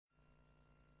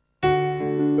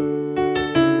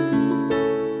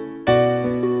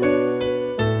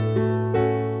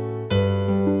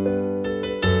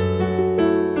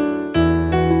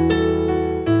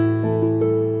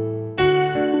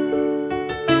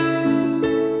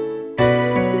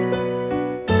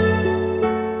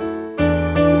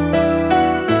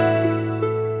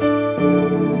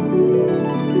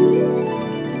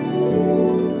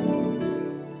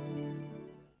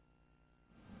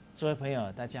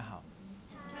家好。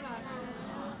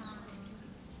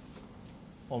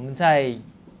我们在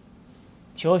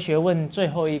求学问最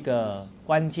后一个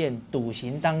关键笃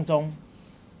行当中，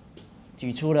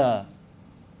举出了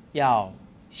要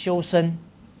修身，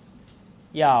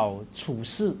要处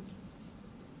事，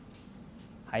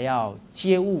还要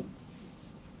接物，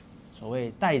所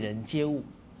谓待人接物。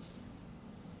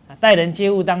那待人接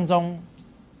物当中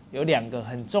有两个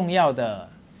很重要的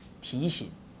提醒，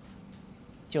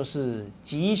就是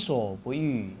己所不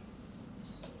欲，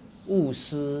勿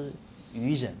施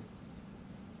于人。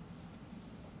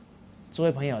诸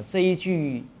位朋友，这一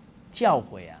句教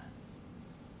诲啊，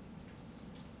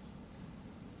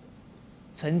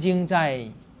曾经在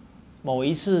某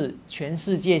一次全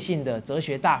世界性的哲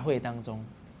学大会当中，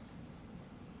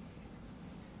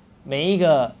每一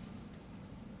个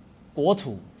国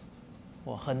土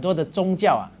或很多的宗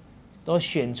教啊，都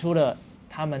选出了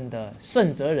他们的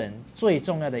圣哲人最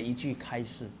重要的一句开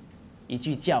示，一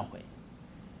句教诲。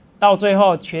到最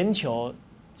后，全球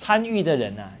参与的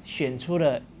人啊，选出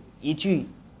了一句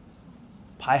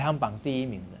排行榜第一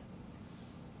名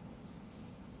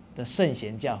的圣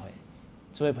贤教诲。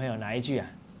诸位朋友，哪一句啊？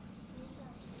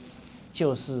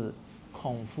就是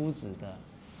孔夫子的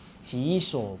“己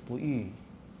所不欲，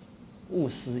勿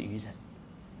施于人”。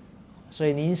所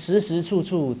以您时时处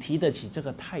处提得起这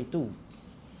个态度，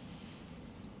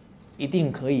一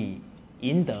定可以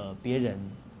赢得别人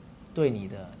对你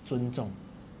的尊重。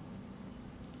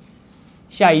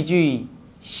下一句，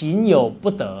行有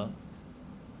不得，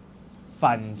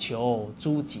反求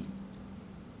诸己。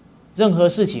任何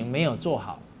事情没有做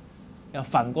好，要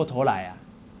反过头来啊，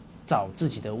找自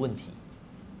己的问题。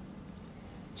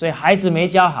所以孩子没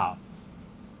教好，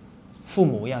父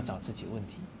母要找自己问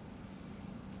题；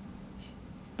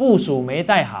部属没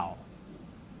带好，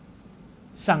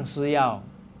上司要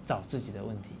找自己的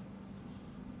问题。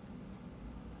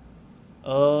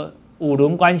而五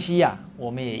伦关系啊，我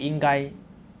们也应该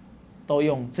都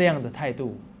用这样的态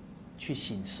度去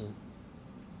省思。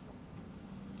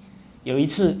有一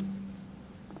次，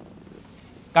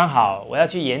刚好我要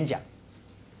去演讲，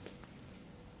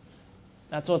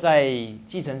那坐在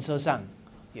计程车上，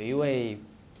有一位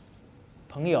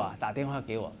朋友啊打电话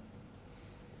给我，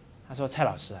他说：“蔡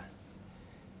老师啊，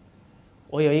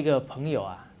我有一个朋友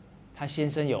啊，他先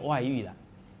生有外遇了，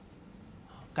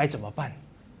该怎么办？”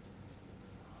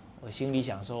我心里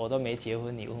想说，我都没结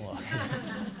婚，你问我。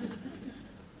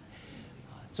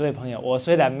诸位朋友，我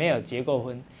虽然没有结过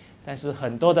婚，但是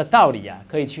很多的道理啊，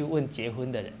可以去问结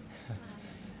婚的人，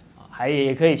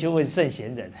也可以去问圣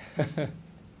贤人。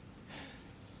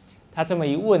他这么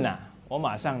一问啊，我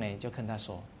马上呢就跟他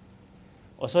说：“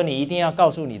我说你一定要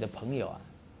告诉你的朋友啊，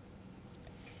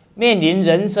面临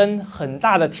人生很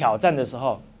大的挑战的时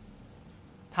候，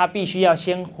他必须要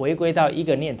先回归到一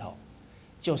个念头。”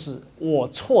就是我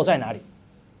错在哪里？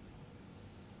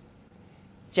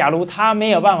假如他没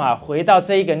有办法回到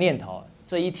这一个念头，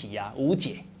这一题啊无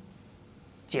解，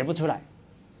解不出来。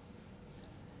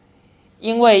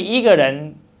因为一个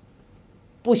人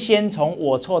不先从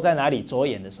我错在哪里着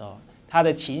眼的时候，他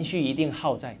的情绪一定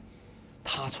耗在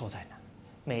他错在哪，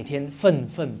每天愤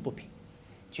愤不平，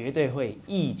绝对会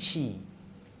意气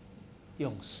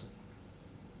用事。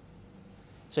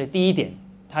所以第一点，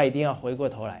他一定要回过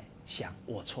头来想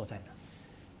我错在哪，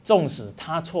纵使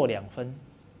他错2分，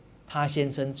他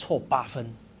先生错8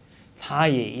分，他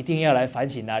也一定要来反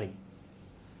省哪里？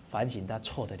反省他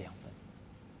错的2分。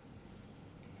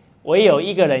唯有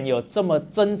一个人有这么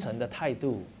真诚的态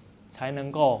度，才能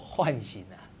够唤醒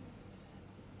啊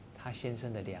他先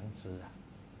生的良知啊，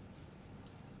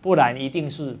不然一定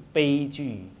是悲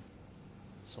剧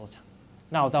收场，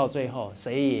闹到最后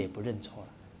谁也不认错了。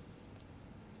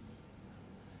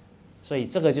所以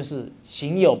这个就是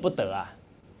行有不得啊，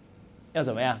要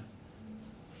怎么样？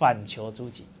反求诸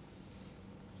己。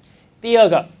第二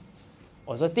个，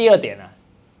我说第2点啊，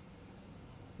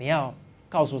你要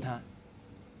告诉他，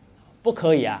不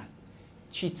可以啊，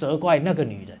去责怪那个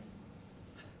女人。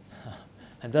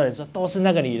很多人说都是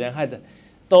那个女人害的，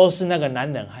都是那个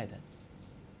男人害的。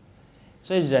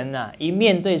所以人啊，一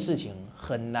面对事情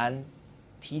很难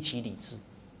提起理智，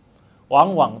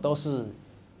往往都是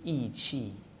意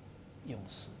气用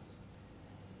事。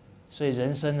所以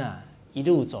人生啊，一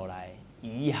路走来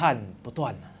遗憾不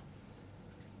断啊，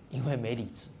因为没理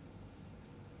智。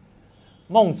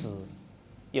孟子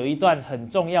有一段很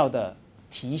重要的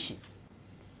提醒。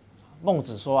孟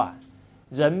子说啊，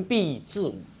人必自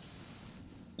侮。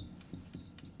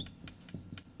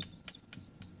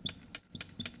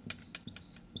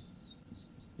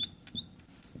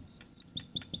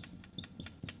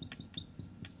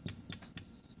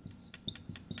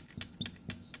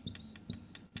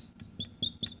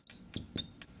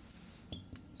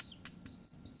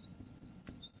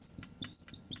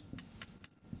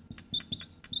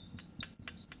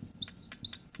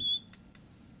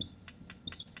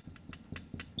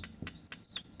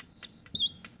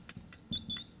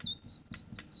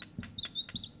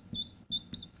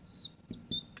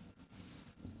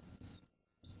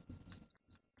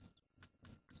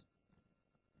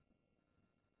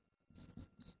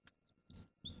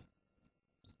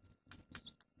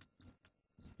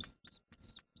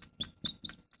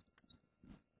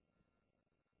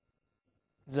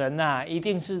人啊，一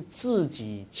定是自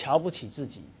己瞧不起自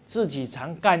己，自己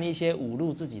常干一些侮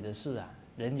辱自己的事啊，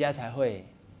人家才会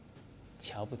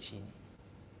瞧不起你。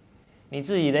你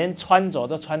自己连穿着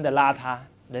都穿得邋遢，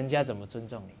人家怎么尊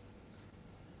重你？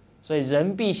所以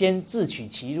人必先自取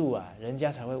其辱啊，人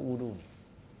家才会侮辱你。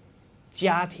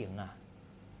家庭啊，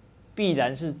必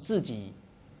然是自己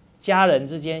家人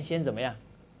之间先怎么样？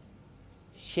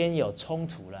先有冲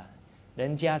突了，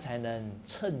人家才能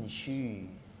趁虚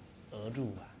而入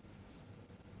啊。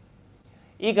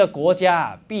一个国家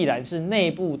啊，必然是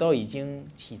内部都已经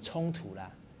起冲突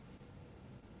了，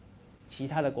其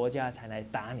他的国家才来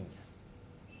打你，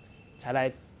才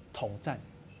来统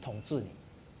治你。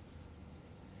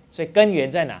所以根源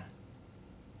在哪？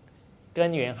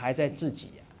根源还在自己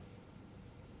啊。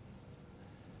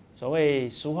所谓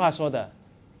俗话说的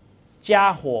“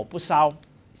家火不烧”，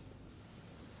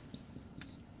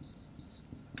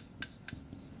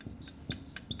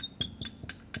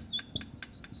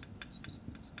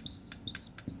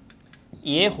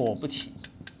野火不起。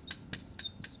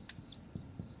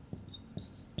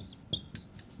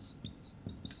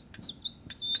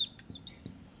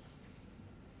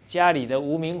家里的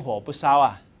无名火不烧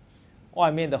啊，外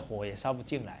面的火也烧不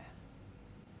进来啊。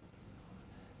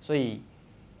所以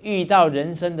遇到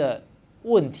人生的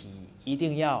问题，一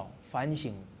定要反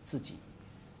省自己，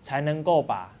才能够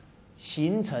把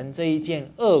形成这一件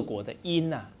恶果的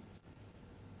因啊，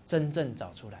真正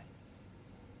找出来。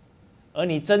而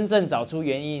你真正找出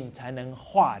原因，才能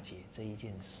化解这一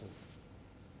件事。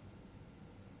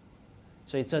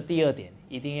所以这第二点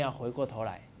一定要回过头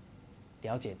来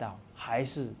了解到，还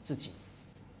是自己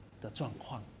的状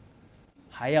况，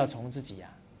还要从自己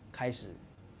开始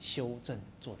修正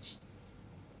做起。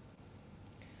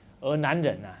而男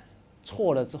人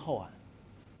错了之后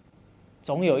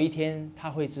总有一天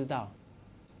他会知道，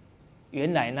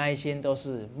原来那一些都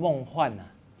是梦幻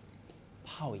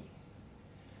泡影。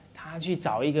他去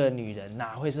找一个女人，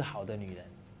哪会是好的女人？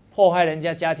破坏人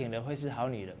家家庭的会是好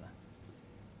女人吗？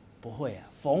不会啊，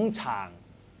逢场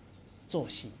作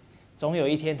戏，总有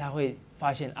一天他会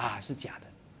发现是假的，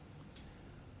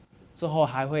之后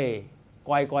还会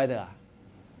乖乖的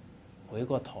回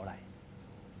过头来。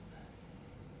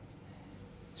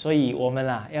所以我们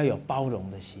要有包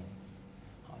容的心，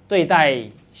对待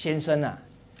先生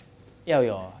要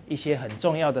有一些很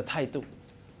重要的态度。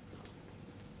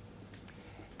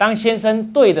当先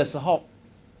生对的时候，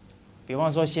比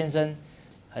方说先生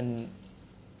很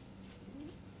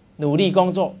努力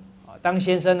工作，当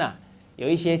先生有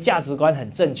一些价值观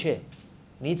很正确，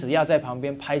你只要在旁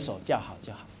边拍手叫好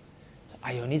就好。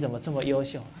哎呦，你怎么这么优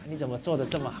秀？你怎么做得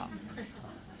这么好？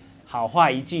好话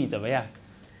一句怎么样？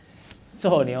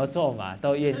做牛做马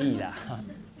都愿意啦。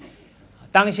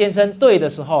当先生对的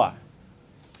时候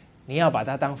你要把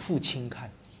他当父亲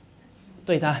看，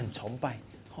对他很崇拜。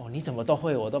你怎么都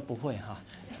会，我都不会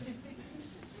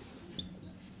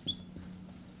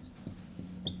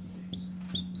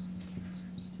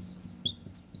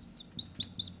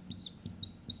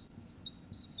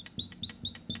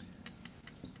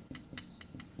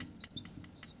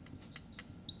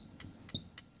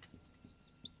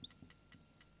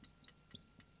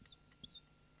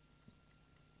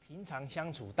平常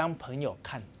相处当朋友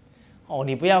看，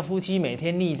你不要夫妻每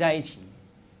天腻在一起，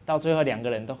到最后两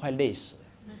个人都快累死了。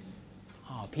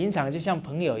平常就像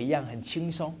朋友一样很轻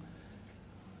松。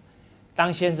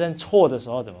当先生错的时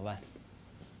候怎么办？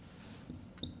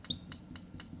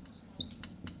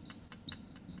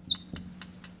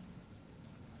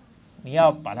你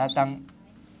要把他当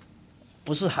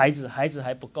不是孩子，孩子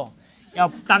还不够，要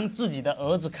当自己的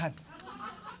儿子看。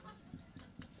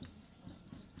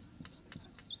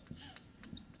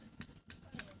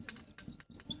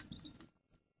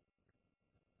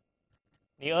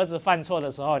你儿子犯错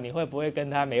的时候，你会不会跟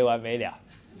他没完没了？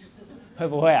会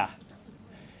不会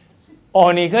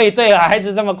你可以对孩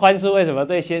子这么宽恕，为什么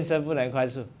对先生不能宽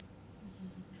恕？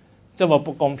这么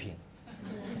不公平！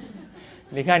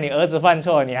你看你儿子犯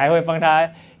错，你还会帮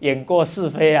他掩过是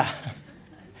非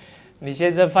你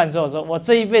先生犯错说，我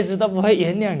这一辈子都不会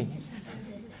原谅你，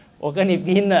我跟你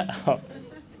拼了。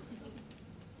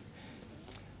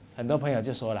很多朋友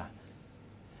就说了，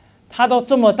他都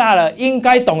这么大了，应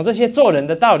该懂这些做人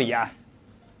的道理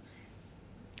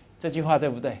这句话对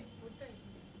不对？不对。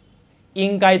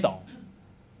应该懂，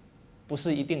不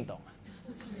是一定懂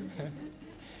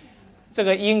这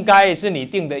个应该是你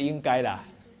定的应该啦。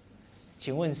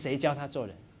请问谁教他做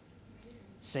人？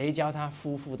谁教他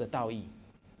夫妇的道义？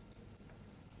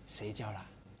谁教啦？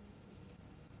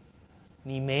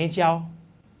你没教，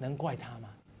能怪他吗？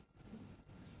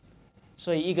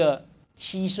所以一个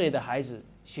7岁的孩子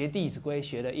学《弟子规》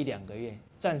学了1、2个月，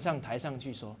站上台上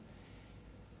去说：“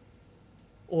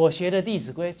我学了《弟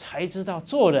子规》，才知道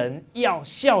做人要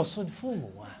孝顺父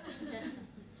母啊！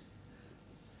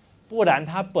不然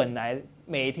他本来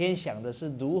每天想的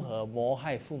是如何谋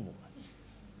害父母啊。”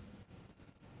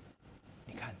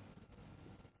你看，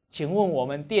请问我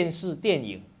们电视、电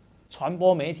影、传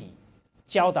播媒体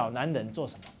教导男人做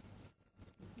什么？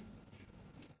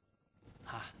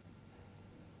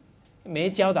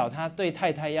没教导他对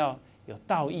太太要有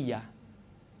道义啊！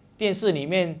电视里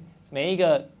面每一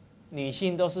个女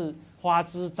性都是花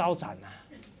枝招展啊，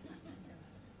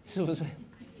是不是？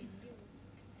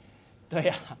对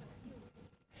呀、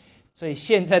所以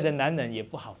现在的男人也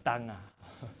不好当啊，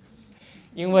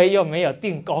因为又没有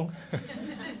定功，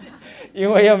因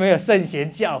为又没有圣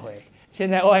贤教诲，现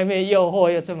在外面诱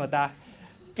惑又这么大，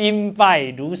兵败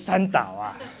如山倒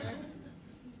啊！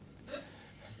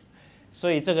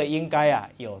所以这个应该啊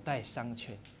有待商榷。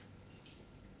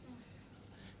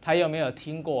他有没有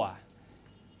听过啊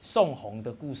宋弘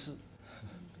的故事？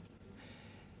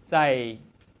在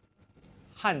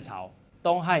汉朝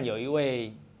东汉有一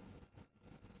位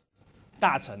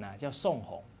大臣啊，叫宋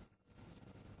弘。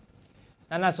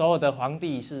那时候的皇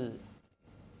帝是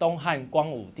东汉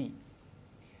光武帝，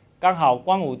刚好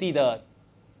光武帝的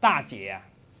大姐啊，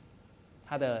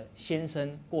他的先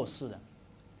生过世了。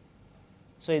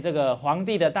所以这个皇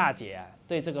帝的大姐啊，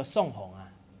对这个宋弘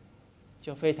啊，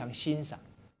就非常欣赏，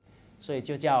所以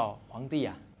就叫皇帝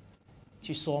啊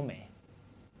去说媒，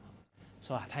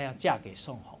说啊她要嫁给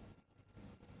宋弘。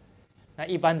那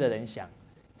一般的人想，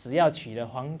只要娶了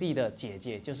皇帝的姐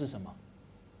姐，就是什么？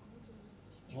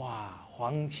哇，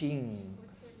皇亲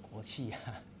国戚啊，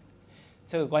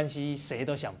这个关系谁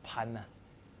都想攀啊。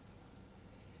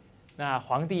那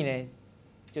皇帝呢，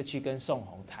就去跟宋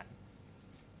弘谈。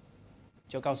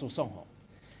就告诉宋弘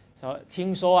说：“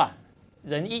听说啊，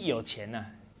人一有钱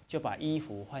啊，就把衣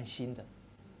服换新的；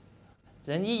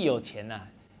人一有钱啊，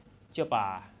就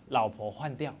把老婆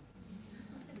换掉。”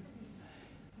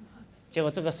结果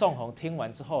这个宋弘听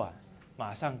完之后啊，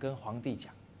马上跟皇帝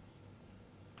讲，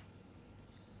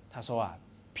他说啊：“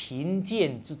贫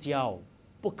贱之交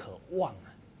不可忘啊。”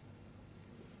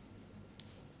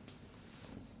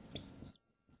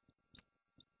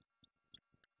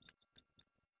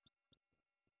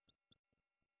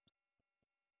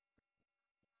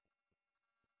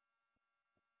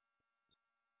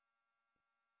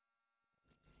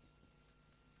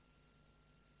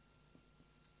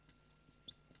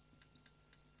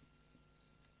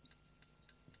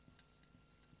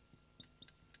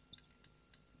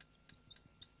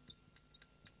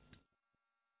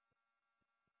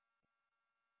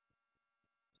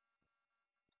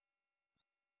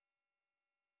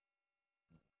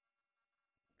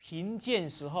贫贱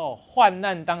时候、患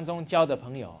难当中交的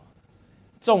朋友，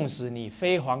纵使你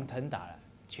飞黄腾达了，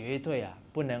绝对啊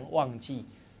不能忘记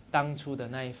当初的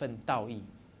那一份道义，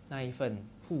那一份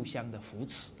互相的扶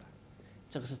持啊，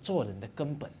这个是做人的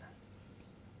根本啊。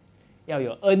要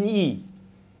有恩义，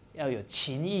要有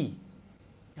情义，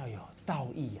要有道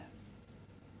义啊。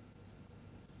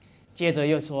接着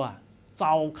又说啊，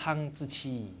糟糠之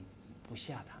妻不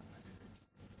下堂。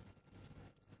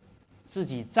自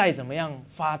己再怎么样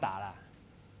发达啦，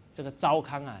这个糟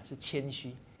糠啊是谦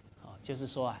虚，就是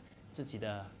说啊，自己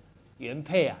的原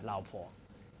配啊、老婆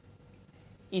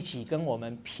一起跟我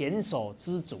们胼手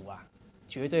知足啊，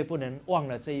绝对不能忘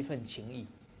了这一份情谊，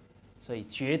所以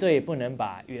绝对不能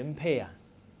把原配啊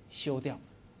休掉。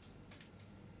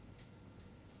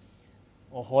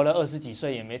我活了20几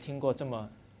岁，也没听过这么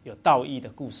有道义的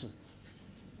故事。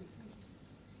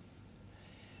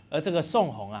而这个宋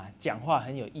弘啊，讲话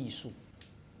很有艺术。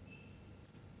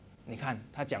你看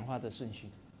他讲话的顺序：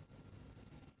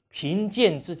贫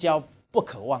贱之交不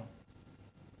可忘。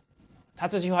他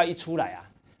这句话一出来啊，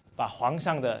把皇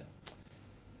上的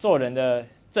做人的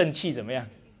正气怎么样？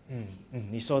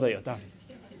你说的有道理。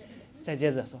再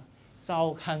接着说：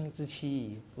糟糠之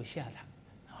妻不下堂。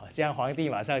好，这样皇帝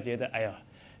马上觉得，哎呦，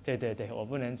对，我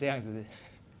不能这样子，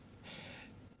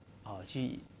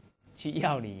去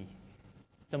要你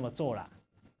这么做啦。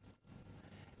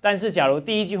但是假如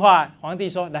第一句话皇帝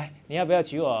说：“来，你要不要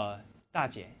娶我大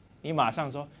姐？”你马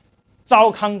上说：“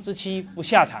糟糠之妻不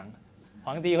下堂。”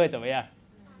皇帝会怎么样？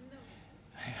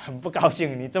很不高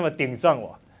兴，你这么顶撞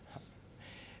我。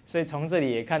所以从这里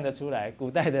也看得出来，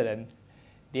古代的人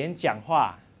连讲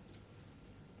话，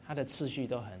他的次序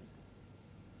都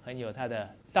很有他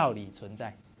的道理存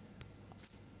在。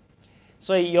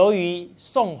所以由于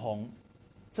宋弘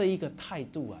这一个态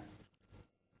度啊，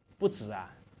不止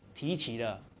啊提起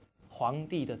了皇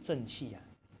帝的正气啊，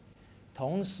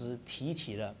同时提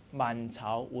起了满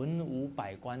朝文武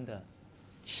百官的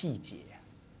气节啊。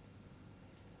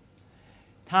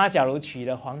他假如娶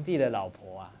了皇帝的老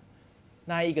婆啊，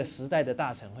那一个时代的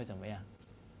大臣会怎么样？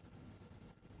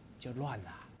就乱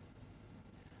了。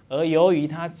而由于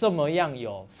他这么样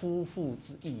有夫妇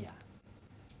之义啊，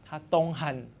他东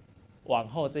汉往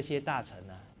后这些大臣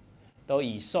啊，都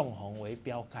以宋弘为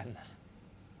标杆啊。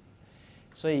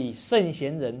所以圣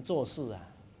贤人做事啊，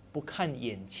不看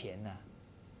眼前啊，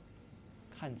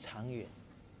看长远。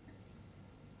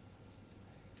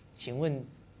请问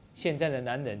现在的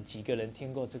男人几个人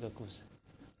听过这个故事？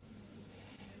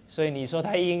所以你说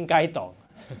他应该懂。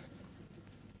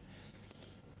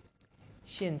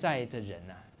现在的人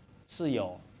啊，是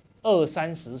有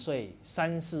20-30岁、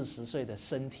30-40岁的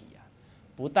身体啊，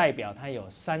不代表他有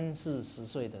30-40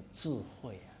岁的智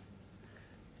慧啊。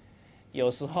有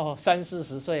时候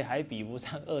30-40岁还比不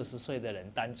上20岁的人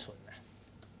单纯啊。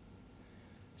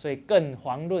所以更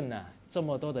遑论啊，这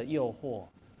么多的诱惑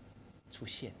出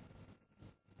现。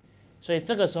所以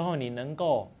这个时候你能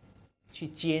够去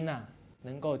接纳，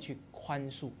能够去宽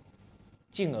恕，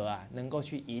进而啊能够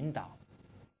去引导，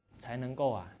才能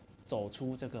够啊走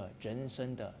出这个人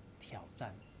生的挑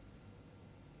战。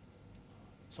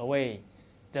所谓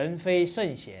人非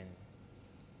圣贤，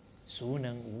孰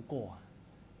能无过啊？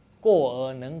过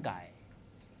而能改，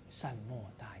善莫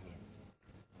大焉。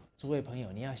诸位朋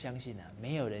友，你要相信啊，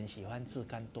没有人喜欢自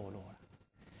甘堕落了，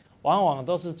往往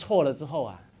都是错了之后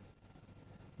啊，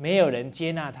没有人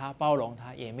接纳他、包容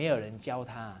他，也没有人教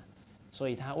他啊，所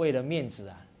以他为了面子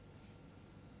啊，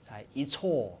才一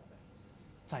错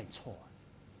再错，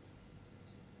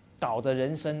搞得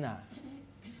人生啊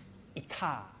一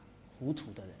塌糊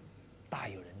涂的人大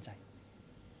有人在。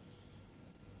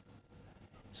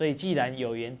所以既然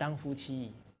有缘当夫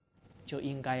妻，就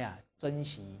应该啊珍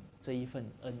惜这一份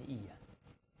恩义啊。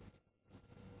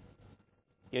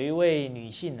有一位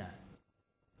女性啊，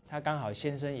她刚好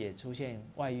先生也出现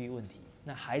外遇问题，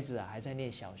那孩子啊还在念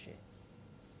小学，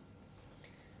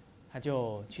她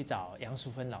就去找杨淑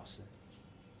芬老师。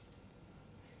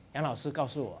杨老师告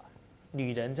诉我啊，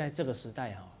女人在这个时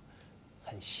代啊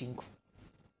很辛苦，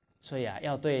所以啊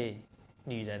要对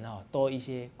女人啊多一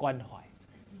些关怀。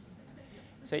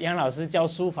所以杨老师教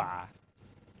书法啊，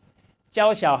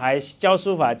教小孩教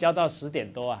书法教到10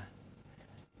点多啊，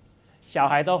小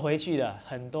孩都回去了，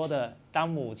很多的当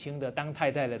母亲的、当太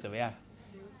太的怎么样，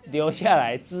留下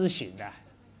来咨询的。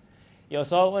有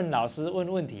时候问老师问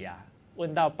问题啊，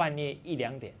问到半夜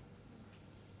1-2点，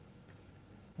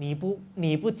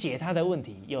你不解他的问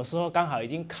题，有时候刚好已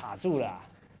经卡住了啊，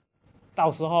到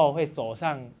时候会走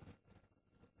上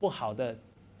不好的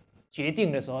决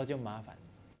定的时候就麻烦，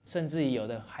甚至于有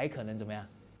的还可能怎么样，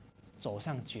走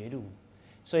上绝路。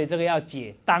所以这个要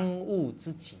解当务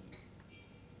之急。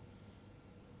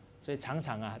所以常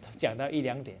常啊，都讲到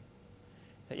1-2点。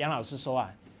杨老师说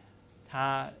啊，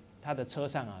他的车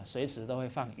上啊，随时都会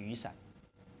放雨伞。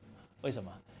为什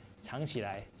么？藏起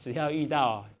来，只要遇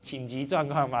到紧急状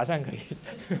况，马上可以。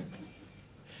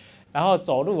然后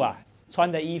走路啊，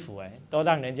穿的衣服都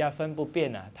让人家分不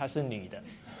辨啊，她是女的，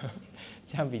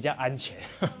这样比较安全。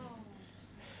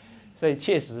所以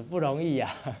确实不容易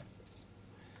啊。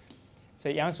所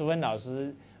以杨淑芬老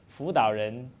师辅导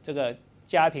人这个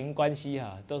家庭关系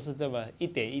啊，都是这么一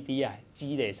点一滴啊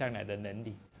积累上来的能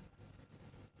力。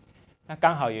那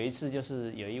刚好有一次，就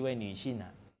是有一位女性啊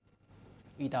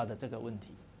遇到的这个问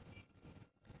题，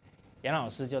杨老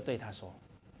师就对她说：“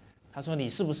他说你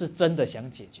是不是真的想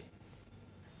解决？”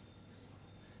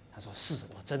她说：“是，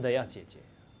我真的要解决。”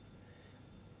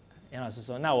杨老师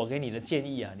说：“那我给你的建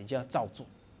议啊，你就要照做。”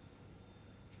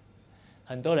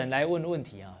很多人来问问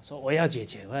题啊，说我要解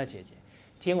决，我要解决。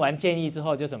听完建议之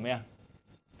后就怎么样？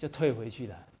就退回去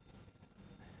了。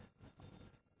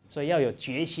所以要有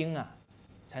决心啊，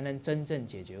才能真正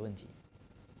解决问题。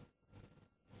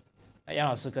杨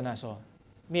老师跟他说，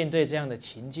面对这样的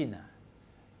情境啊，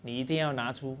你一定要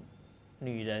拿出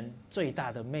女人最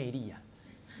大的魅力啊，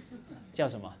叫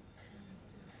什么？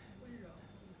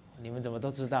你们怎么都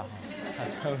知道哈？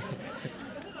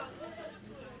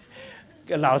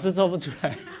老师做不出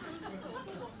来，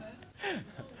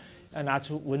要拿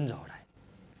出温柔来。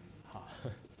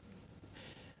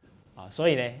好，所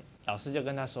以呢，老师就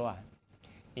跟他说啊，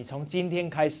你从今天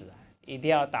开始啊，一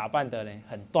定要打扮的呢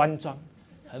很端庄、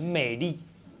很美丽，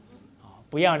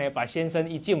不要呢把先生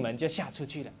一进门就吓出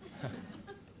去了。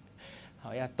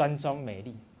好，要端庄美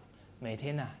丽，每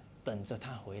天啊等着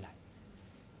他回来。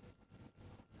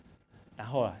然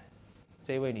后啊，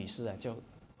这位女士啊就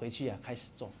回去啊开始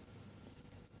做。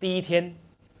第一天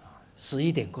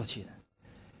11点过去了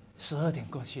，12点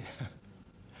过去了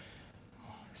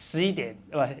11点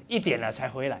1点了才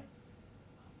回来，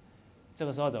这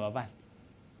个时候怎么办？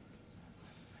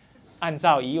按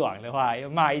照以往的话，又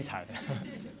骂一场。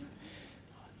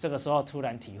这个时候突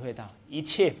然体会到，一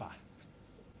切法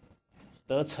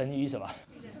得成于什么？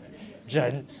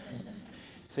忍。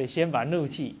所以先把怒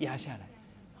气压下来。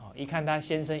一看他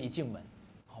先生一进门，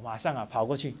马上跑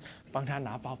过去帮他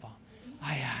拿包包。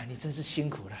哎呀，你真是辛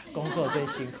苦了，工作真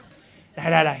辛苦。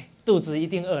来，肚子一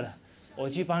定饿了，我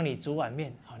去帮你煮碗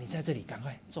面。好，你在这里赶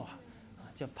快坐好。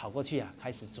就跑过去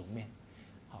开始煮面。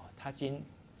他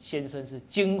先生是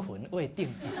惊魂未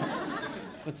定，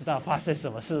不知道发生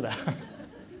什么事了。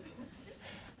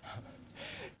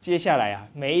接下来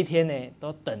每一天呢，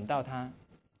都等到他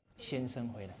先生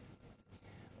回来，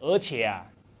而且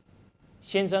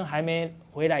先生还没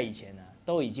回来以前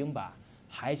都已经把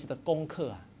孩子的功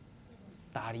课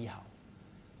打理好，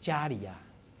家里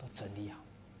都整理好，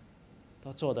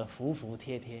都做得服服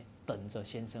帖帖，等着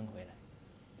先生回来。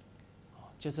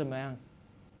就这么样，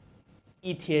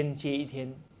一天接一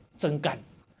天，真干，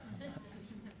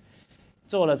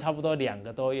做了差不多2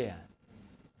个多月。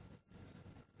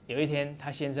有一天，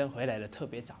他先生回来的特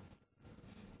别早，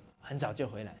很早就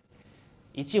回来，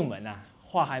一进门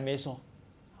话还没说，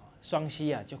双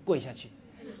膝就跪下去。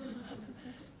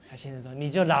他先生说：“你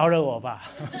就饶了我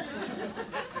吧，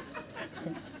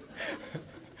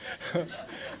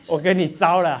我跟你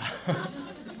招了。”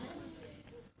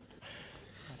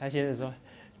他先生说：“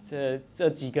这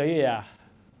几个月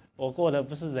我过的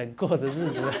不是人过的日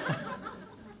子。”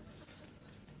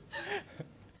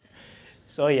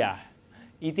所以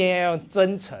一定要用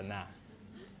真诚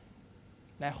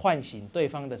来唤醒对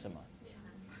方的什么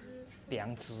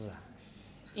良知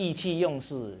意气用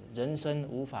事，人生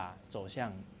无法走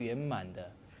向圆满的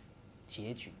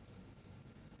结局。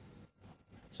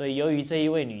所以，由于这一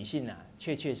位女性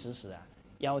确确实实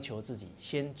要求自己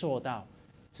先做到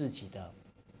自己的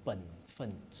本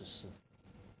分之事，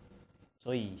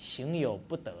所以行有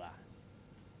不得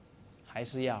还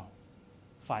是要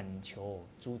反求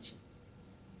诸己。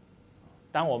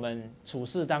当我们处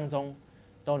事当中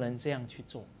都能这样去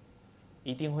做，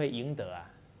一定会赢得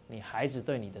你孩子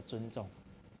对你的尊重，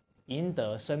赢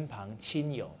得身旁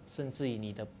亲友甚至于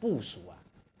你的部属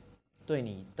对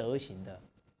你德行的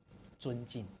尊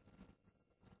敬。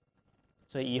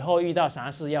所以以后遇到啥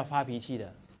事要发脾气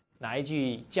的，哪一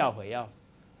句教诲要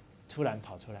突然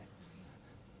跑出来？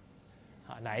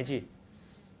哪一句？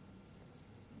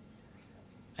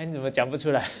你怎么讲不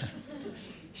出来？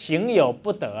行有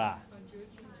不得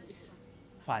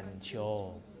反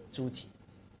求诸己，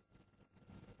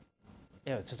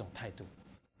要有这种态度。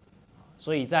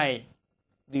所以在《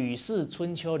吕氏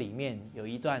春秋》里面有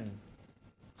一段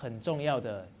很重要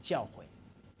的教诲：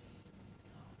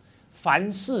凡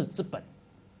事之本，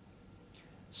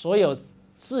所有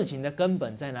事情的根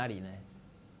本在哪里呢？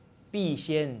必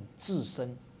先自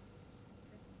身，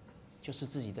就是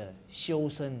自己的修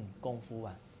身功夫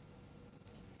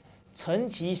成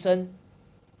其身，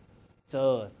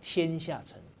则天下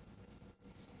成；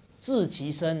治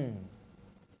其身，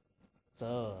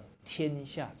则天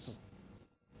下治。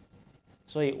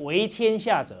所以为天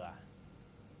下者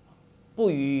不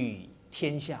于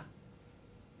天下，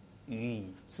于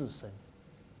自身。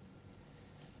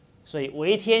所以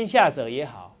为天下者也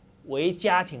好，为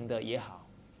家庭的也好，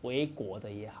为国的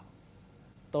也好，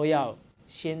都要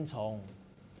先从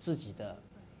自己的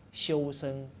修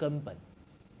身根本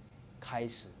开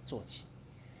始做起。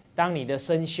当你的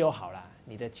身修好了，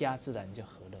你的家自然就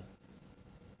和乐，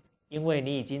因为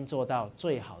你已经做到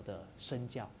最好的身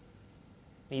教。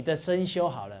你的身修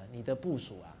好了，你的部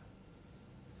属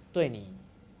对你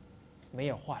没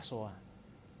有话说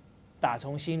打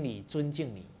从心里尊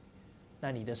敬你，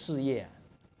那你的事业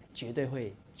绝对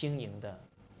会经营得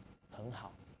很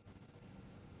好。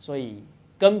所以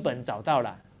根本找到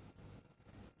了，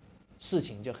事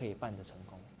情就可以办得成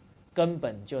功。根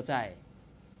本就在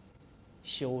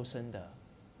修身的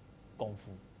功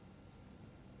夫。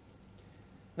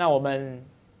那我们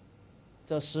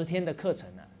这10天的课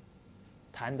程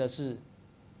谈的是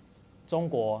中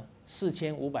国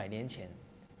4500年前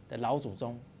的老祖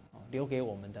宗留给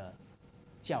我们的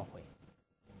教诲，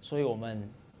所以我们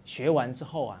学完之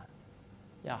后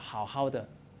要好好的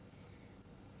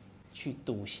去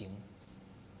笃行，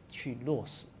去落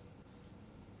实。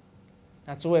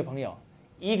那诸位朋友，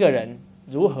一个人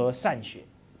如何善学？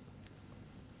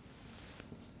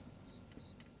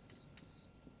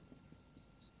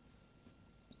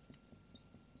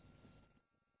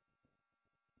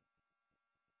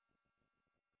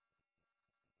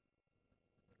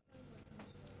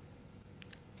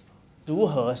如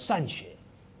何善学？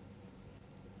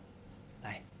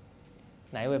来，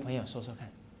哪一位朋友说说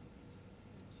看？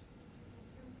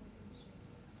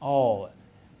哦，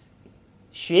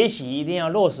学习一定要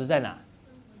落实在哪？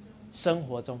生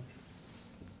活中。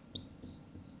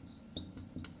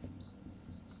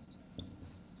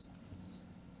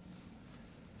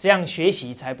这样学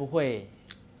习才不会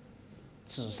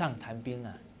纸上谈兵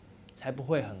啊，才不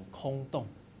会很空洞。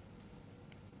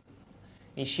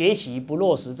你学习不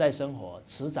落实在生活，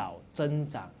迟早增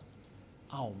长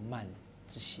傲慢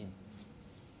之心。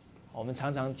我们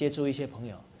常常接触一些朋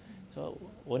友，说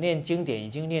我念经典已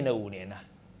经念了5年了，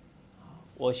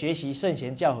我学习圣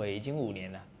贤教诲已经5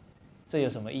年了，这有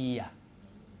什么意义啊？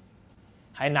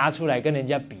还拿出来跟人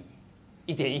家比，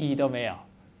一点意义都没有。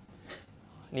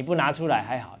你不拿出来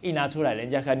还好，一拿出来人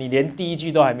家看你连第1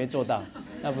句都还没做到，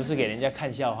那不是给人家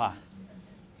看笑话？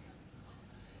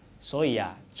所以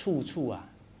啊，处处啊，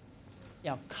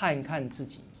要看看自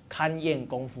己勘验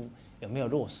功夫有没有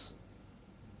落实。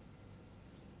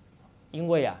因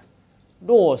为啊，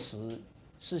落实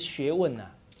是学问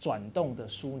啊转动的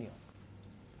枢纽，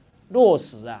落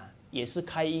实啊也是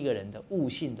开一个人的悟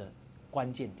性的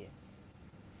关键点。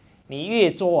你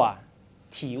越做啊，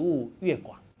体悟越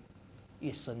广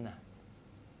越深啊。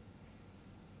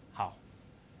好，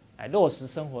来落实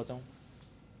生活中，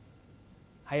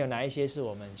还有哪一些是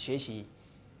我们学习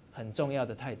很重要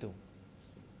的态度？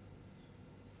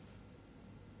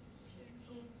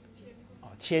哦，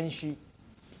谦虚。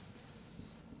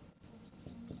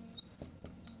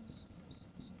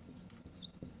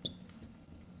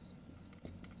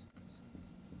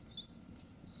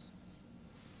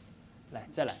来，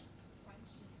再来。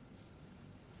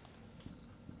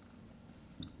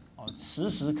哦，时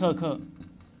时刻刻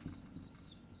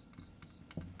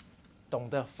懂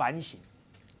得反省，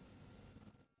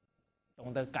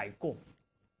懂得改过。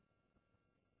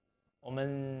我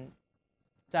们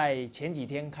在前几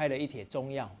天开了一帖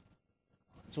中药，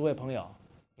诸位朋友，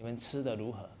你们吃的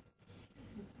如何？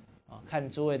看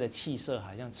诸位的气色，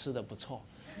好像吃的不错。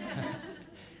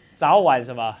早晚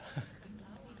什么？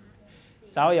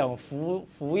早有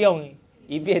服用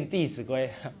一遍《弟子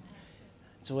规》。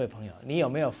诸位朋友，你有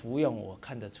没有服用？我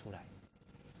看得出来。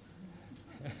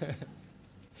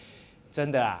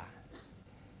真的啊，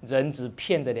人只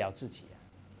骗得了自己啊，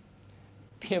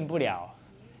骗不了。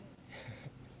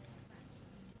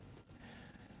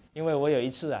因为我有一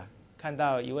次啊，看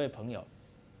到一位朋友，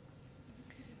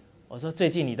我说最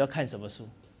近你都看什么书？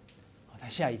他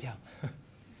吓一跳，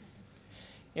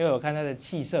因为我看他的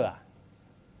气色啊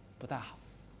不大好。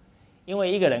因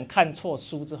为一个人看错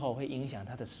书之后，会影响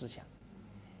他的思想，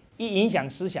一影响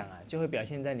思想啊，就会表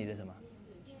现在你的什么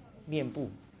面部。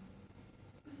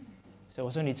所以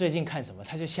我说你最近看什么？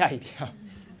他就吓一跳。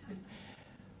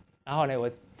然后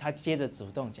呢，他接着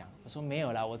主动讲，我说没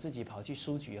有啦，我自己跑去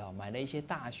书局买了一些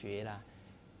大学啦、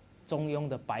中庸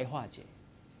的白话解。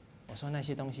我说那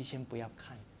些东西先不要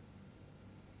看，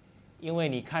因为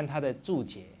你看他的注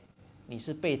解，你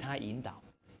是被他引导。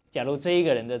假如这一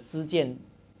个人的知见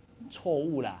错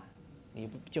误啦，你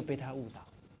就被他误导。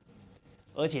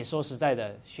而且说实在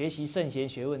的，学习圣贤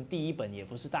学问第1本也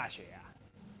不是大学啊，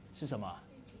是什么？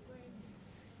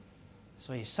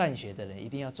所以善学的人一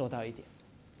定要做到一点，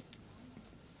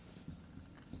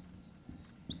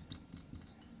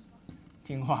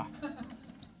听话。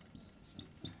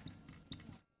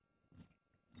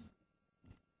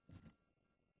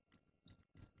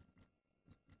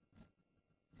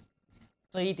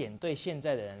这一点对现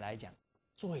在的人来讲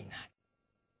最难。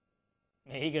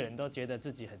每一个人都觉得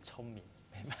自己很聪明，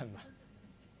没办法。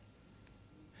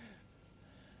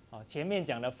好，前面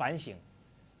讲的反省，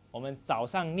我们早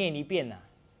上念1遍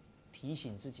提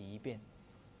醒自己1遍；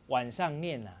晚上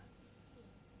念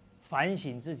反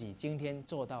省自己今天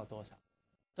做到多少，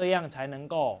这样才能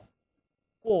够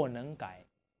过能改，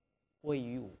归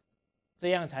于无，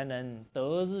这样才能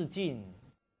得日进，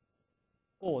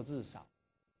过日少。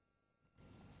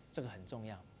这个很重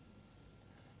要。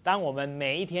当我们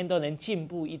每一天都能进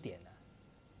步一点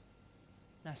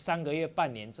那3个月、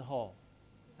半年之后，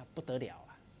那不得了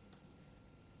啊！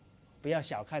不要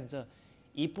小看这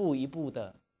一步一步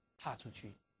的踏出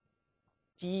去，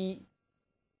积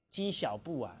小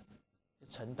步就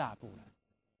成大步了。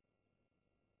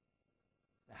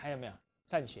还有没有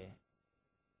善学？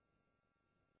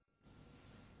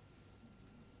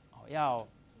要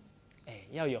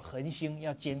有恒心，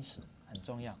要坚持，很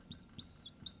重要。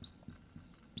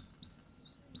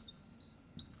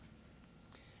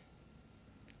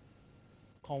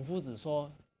孔夫子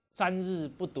说：“3日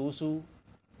不读书，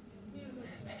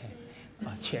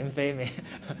全非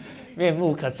面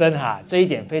目可憎哈。”这一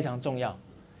点非常重要，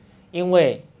因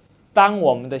为当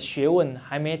我们的学问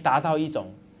还没达到一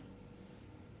种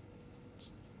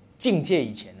境界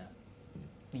以前呢，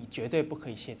你绝对不可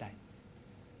以懈怠。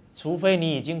除非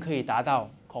你已经可以达到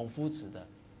孔夫子的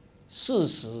事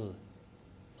实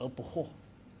而不惑，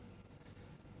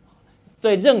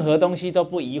对任何东西都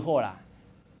不疑惑啦，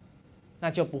那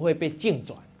就不会被境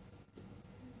转。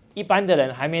一般的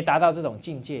人还没达到这种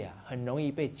境界啊，很容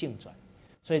易被境转，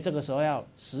所以这个时候要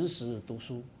时时读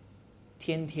书，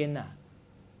天天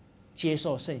接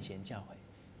受圣贤教诲，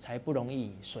才不容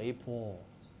易随波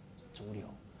逐流。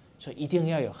所以一定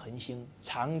要有恒心，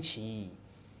长期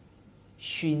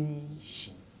熏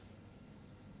习，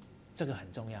这个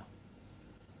很重要。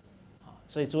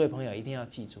所以诸位朋友一定要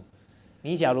记住，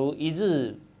你假如一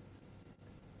日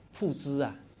曝之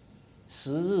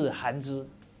10日寒之，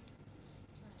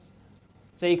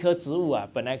这一棵植物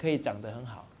本来可以长得很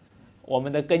好，我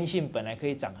们的根性本来可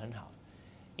以长很好，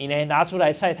你呢拿出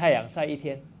来晒太阳晒一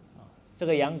天，这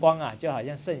个阳光就好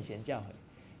像圣贤教诲，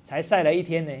才晒了一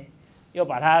天呢，又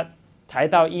把它抬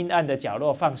到阴暗的角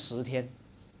落放10天，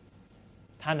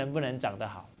它能不能长得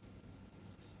好？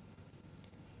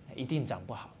一定长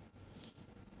不好。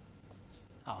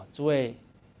好，诸位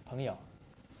朋友，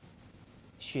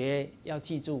学要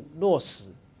记住落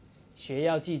实，学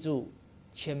要记住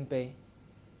谦卑，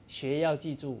学要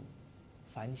记住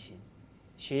反省，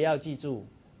学要记住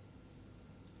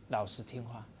老实听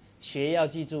话，学要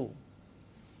记住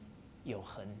有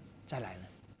恒。再来呢？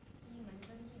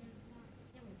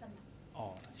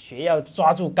学要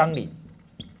抓住纲领，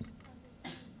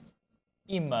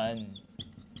一门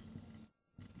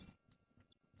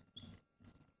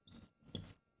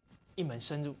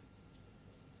深入。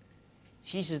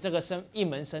其实这个一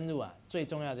门深入最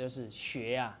重要的就是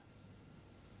学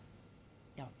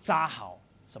要扎好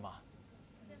什么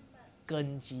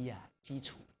根基基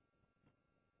础。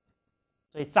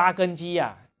所以扎根基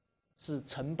是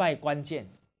成败关键。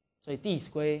所以《弟子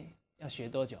规》要学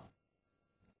多久？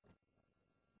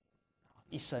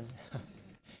一生。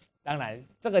当然，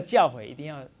这个教诲一定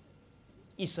要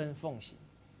一生奉行，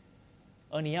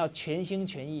而你要全心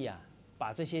全意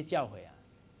把这些教诲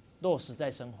落实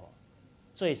在生活，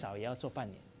最少也要做半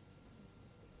年。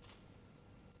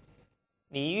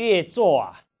你越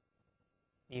做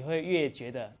你会越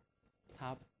觉得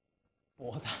它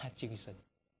博大精深。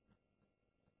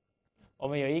我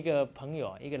们有一个朋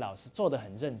友，一个老师做得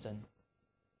很认真，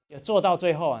有做到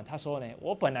最后他说呢，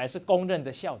我本来是公认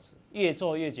的孝子，越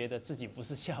做越觉得自己不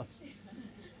是孝子，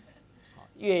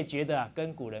越觉得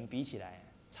跟古人比起来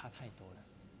差太多了。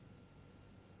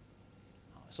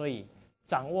所以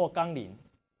掌握纲领，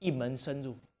一门深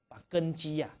入，把根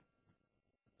基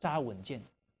扎稳健。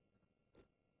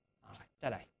再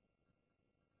来，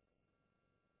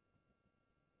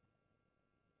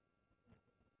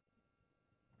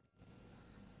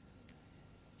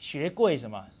学贵什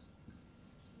么？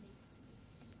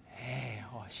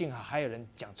幸好还有人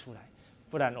讲出来，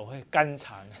不然我会肝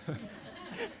肠。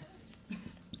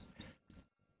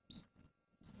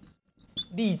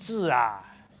立志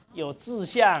有志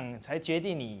向才决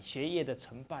定你学业的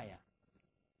成败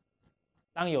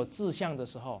当有志向的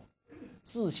时候，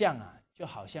志向就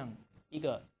好像一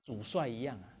个主帅一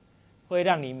样会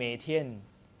让你每天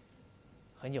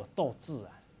很有斗志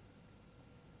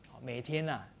每天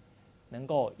能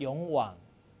够勇往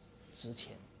直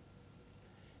前。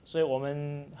所以我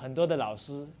们很多的老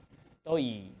师都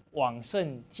以往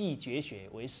圣继绝学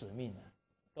为使命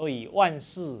都以万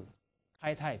世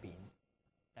开太平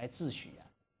来自诩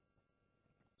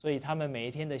所以他们每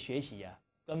一天的学习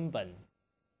根本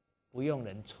不用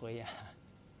人催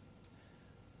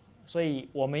所以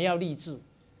我们要立志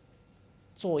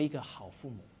做一个好父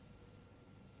母，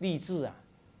立志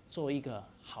做一个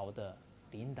好的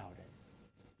领导人，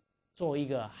做一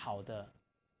个好的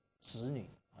子女，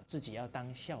自己要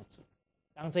当孝子，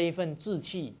当这一份志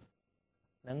气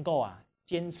能够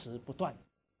坚持不断，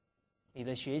你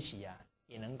的学习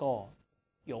也能够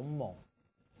勇猛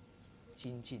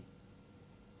精进。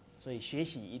所以学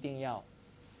习一定要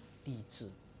立志。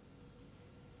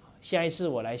下一次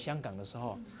我来香港的时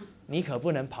候，你可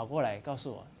不能跑过来告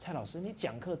诉我，蔡老师你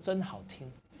讲课真好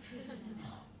听，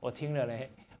我听了呢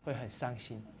会很伤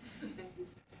心，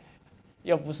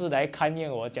又不是来勘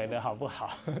验我讲的好不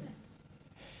好。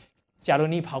假如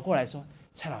你跑过来说，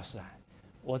蔡老师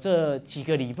我这几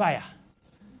个礼拜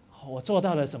我做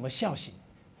到了什么孝行，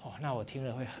那我听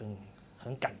了会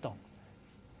很感动。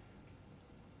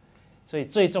所以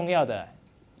最重要的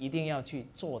一定要去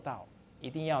做到，一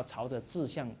定要朝着志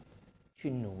向去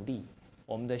努力，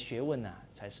我们的学问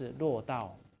才是落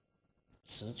到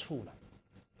实处了。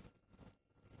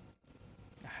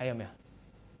还有没有？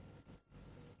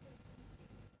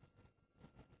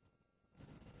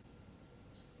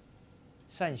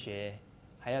善学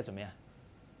还要怎么样？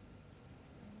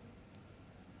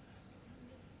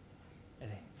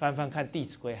翻翻看《弟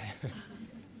子规》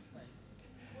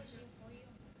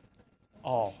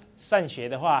哦，善学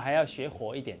的话还要学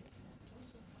活一点，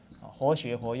活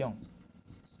学活用，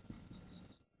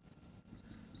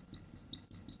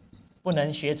不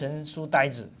能学成书呆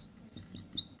子。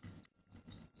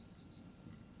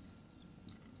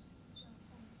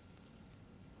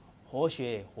活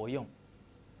学活用，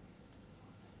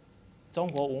中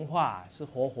国文化是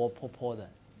活活泼泼的，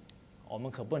我们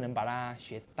可不能把它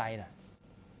学呆了。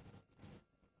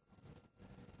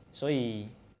所以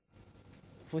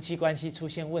夫妻关系出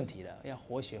现问题了，要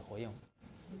活学活用。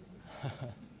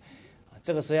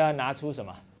这个时候要拿出什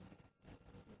么？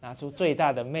拿出最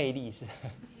大的魅力是，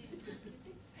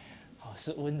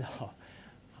是温柔，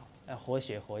要活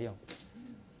学活用。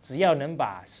只要能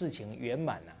把事情圆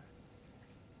满啊，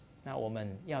那我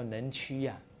们要能屈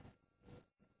啊，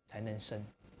才能伸。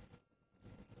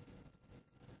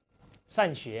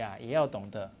善学啊，也要懂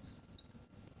得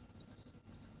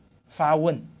发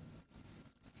问，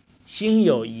心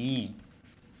有疑义，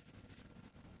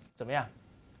怎么样？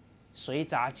随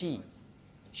杂记，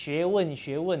学问，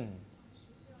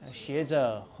学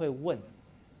者会问，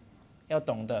要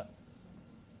懂得。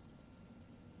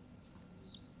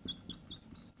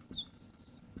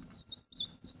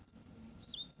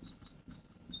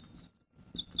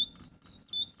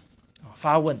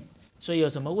发问，所以有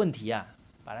什么问题啊，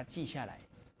把它记下来。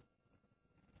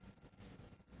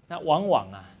那往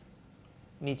往啊，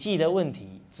你记的问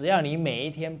题，只要你每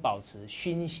一天保持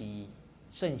熏习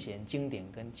圣贤经典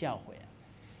跟教诲啊，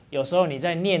有时候你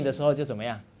在念的时候就怎么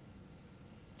样，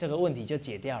这个问题就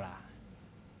解掉了，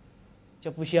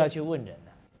就不需要去问人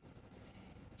了。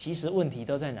其实问题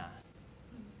都在哪？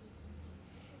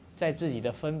在自己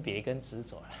的分别跟执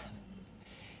着了。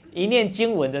一念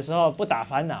经文的时候不打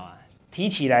烦恼啊，提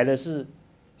起来的是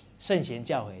圣贤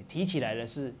教诲，提起来的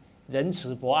是仁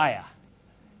慈博爱啊，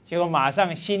结果马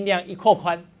上心量一扩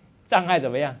宽，障碍怎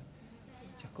么样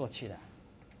就过去了。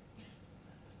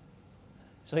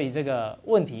所以这个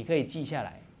问题可以记下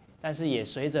来，但是也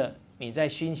随着你在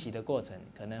熏习的过程，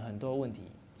可能很多问题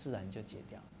自然就解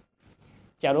掉。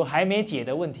假如还没解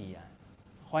的问题啊，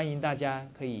欢迎大家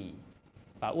可以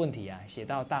把问题啊写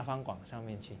到大方广上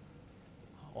面去，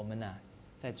我们呢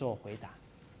再做回答。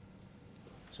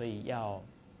所以要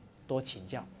多请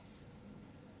教。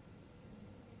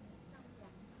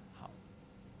好，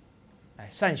来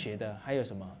善学的还有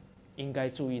什么应该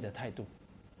注意的态度？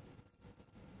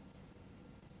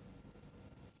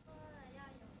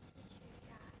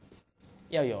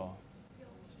要有，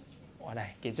我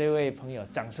来给这位朋友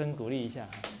掌声鼓励一下。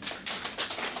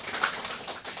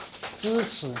知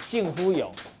耻近乎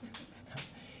勇，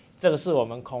这个是我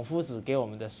们孔夫子给我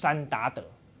们的三达德，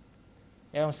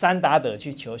要用三达德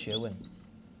去求学问。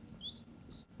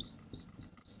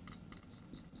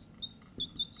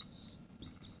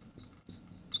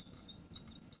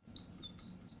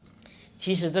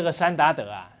其实这个三达德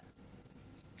啊，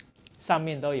上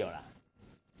面都有了。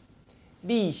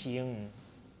力行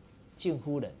近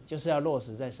乎仁，就是要落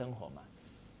实在生活嘛。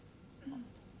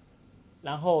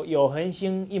然后有恒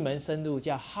心，一门深入，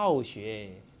叫好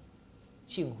学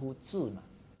近乎智嘛。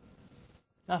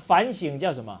那反省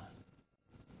叫什么？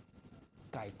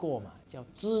改过嘛，叫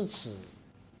知耻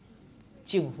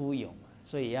近乎勇嘛。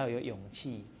所以要有勇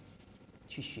气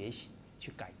去学习，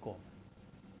去改过嘛。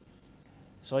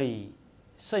所以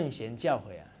圣贤教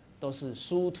诲啊，都是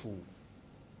殊途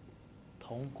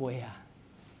同归啊。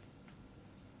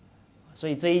所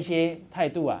以这一些态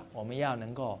度啊，我们要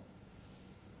能够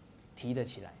提得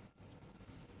起来。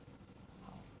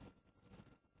好，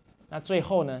那最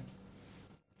后呢，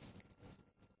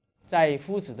在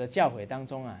夫子的教诲当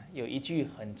中啊，有一句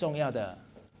很重要的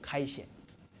开显，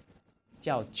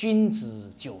叫君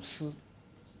子九思。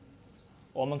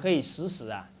我们可以时时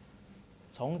啊，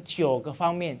从9个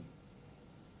方面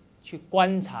去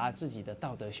观察自己的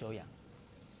道德修养，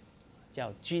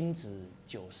叫君子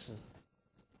九思。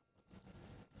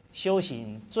修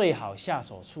行最好下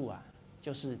手处啊，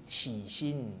就是起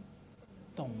心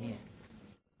动念。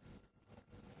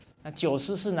那九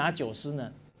思是哪9思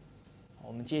呢？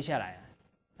我们接下来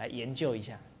来研究一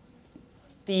下。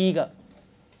第一个，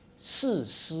事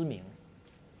思明；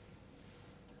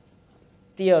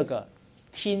第二个，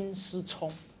听思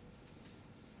聪；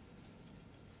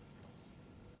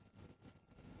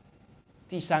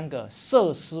第三个，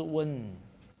色思温，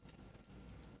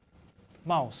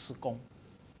貌思恭；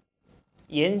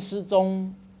言思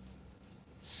忠，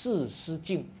事思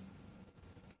敬；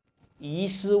疑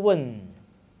思问，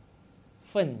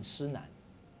愤思难；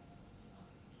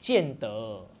见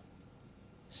得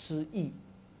思义。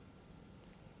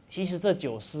其实这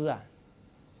9思啊，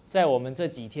在我们这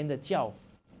几天的教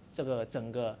这个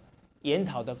整个研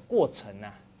讨的过程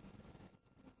啊，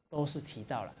都是提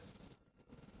到了，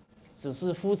只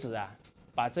是夫子啊，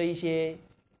把这一些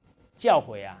教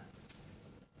诲啊，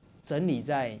整理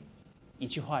在一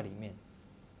句话里面。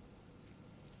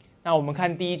那我们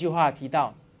看第一句话提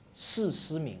到视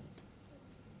失明，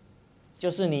就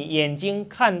是你眼睛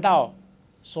看到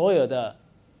所有的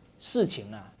事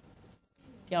情啊，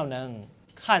要能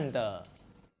看得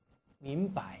明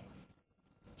白，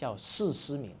叫视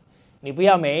失明。你不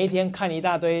要每一天看一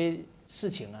大堆事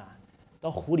情啊，都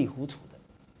糊里糊涂的。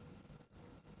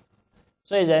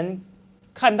所以人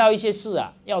看到一些事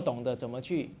啊，要懂得怎么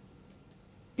去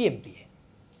辨别，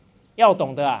要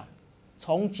懂得啊，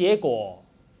从结果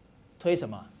推什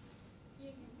么？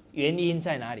原因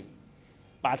在哪里？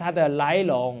把它的来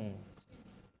龙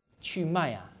去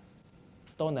脉啊，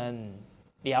都能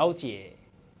了解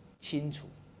清楚。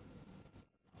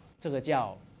这个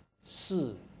叫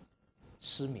视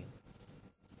失明。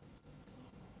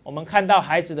我们看到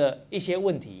孩子的一些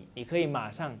问题，你可以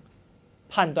马上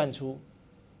判断出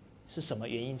是什么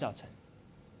原因造成。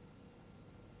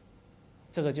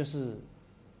这个就是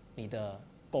你的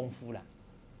功夫了。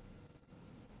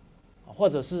或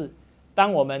者是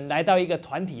当我们来到一个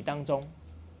团体当中，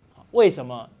为什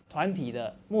么团体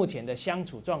的目前的相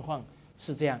处状况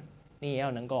是这样，你也要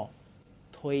能够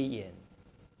推演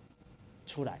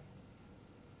出来。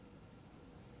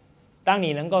当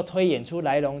你能够推演出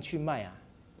来龙去脉啊，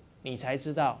你才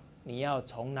知道你要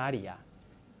从哪里啊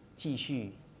继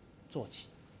续做起。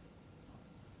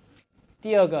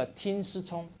第二个，听思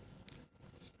聪。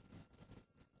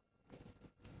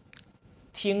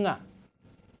听啊，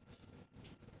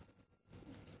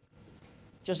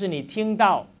就是你听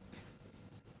到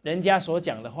人家所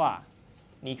讲的话，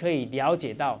你可以了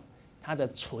解到他的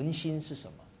存心是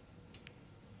什么。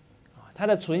他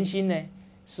的存心呢，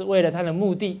是为了他的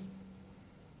目的，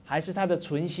还是他的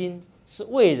存心是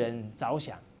为人着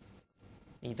想，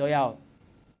你都要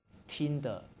听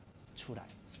得出来。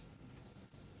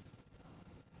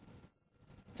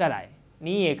再来，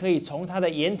你也可以从他的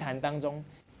言谈当中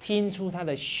听出他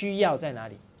的需要在哪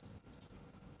里。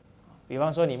比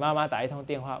方说，你妈妈打一通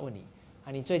电话问你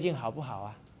啊，你最近好不好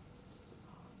啊？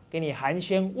给你寒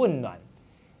暄问暖，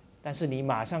但是你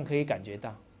马上可以感觉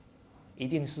到，一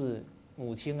定是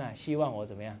母亲啊，希望我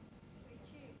怎么样？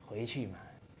回去嘛。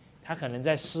她可能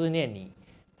在思念你，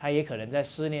她也可能在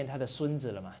思念她的孙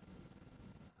子了嘛。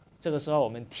这个时候我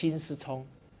们听思聪，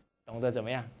懂得怎么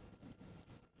样？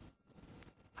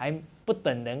还不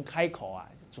等人开口啊，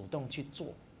主动去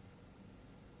做。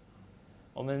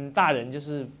我们大人就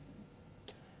是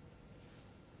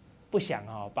不想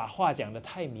把话讲得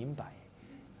太明白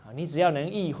啊，你只要能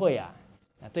意会啊，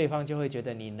那对方就会觉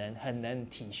得你很能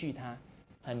体恤他，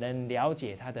很能了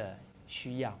解他的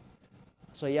需要，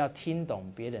所以要听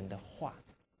懂别人的话，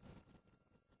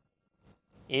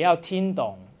也要听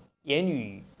懂言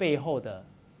语背后的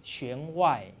弦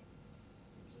外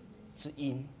之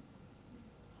音，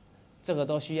这个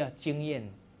都需要经验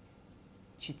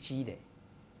去积累。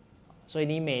所以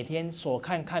你每天所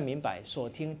看看明白，所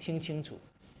听听清楚，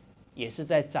也是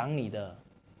在长你的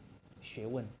学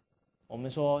问。我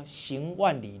们说行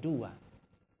万里路啊，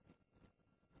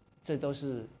这都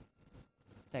是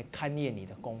在勘验你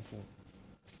的功夫。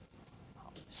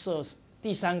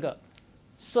第三个，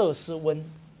摄思温。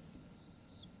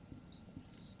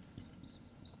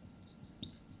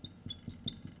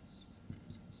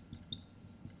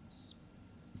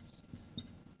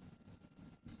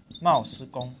貌思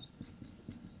恭。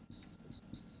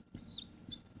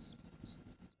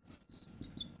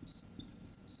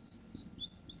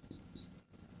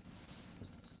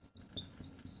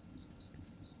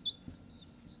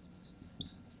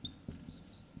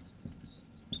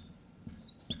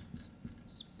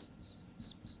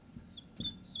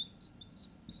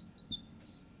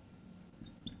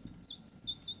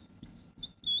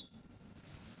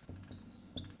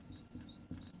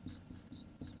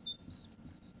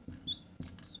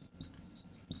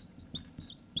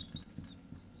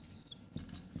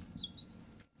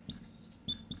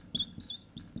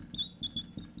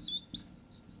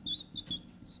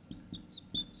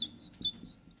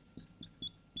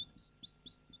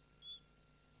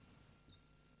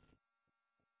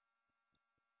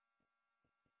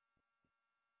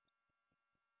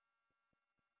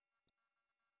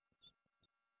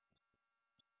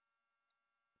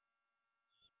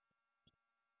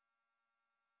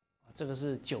这个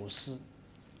是九思。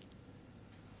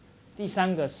第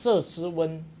三个，摄思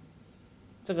温。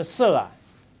这个摄啊，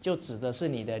就指的是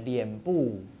你的脸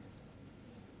部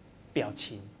表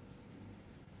情。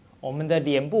我们的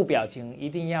脸部表情一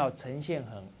定要呈现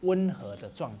很温和的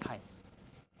状态，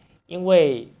因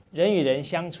为人与人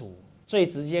相处最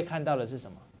直接看到的是什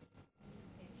么？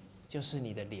就是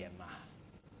你的脸嘛。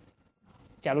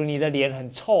假如你的脸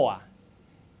很臭啊，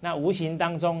那无形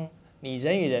当中你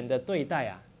人与人的对待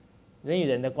啊，人与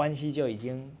人的关系就已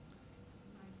经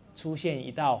出现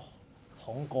一道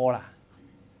鸿沟啦。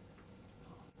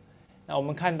那我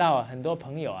们看到很多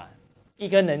朋友啊，一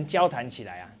跟人交谈起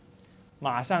来啊，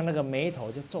马上那个眉头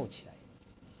就皱起来，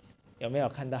有没有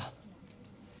看到？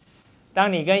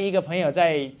当你跟一个朋友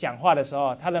在讲话的时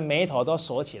候，他的眉头都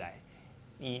锁起来，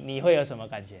你会有什么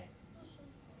感觉？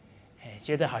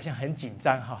觉得好像很紧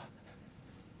张哈。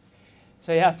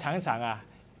所以要常常啊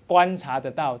观察得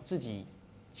到自己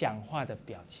讲话的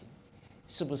表情，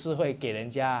是不是会给人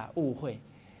家误会，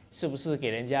是不是给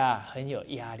人家很有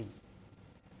压力。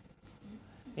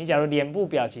你假如脸部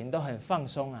表情都很放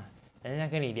松啊，人家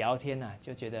跟你聊天啊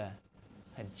就觉得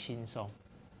很轻松。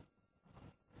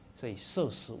所以摄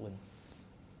氏温，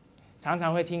常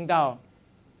常会听到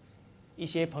一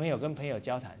些朋友跟朋友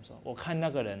交谈说，我看那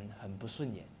个人很不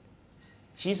顺眼，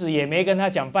其实也没跟他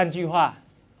讲半句话，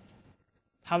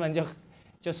他们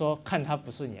就说看他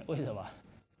不顺眼，为什么？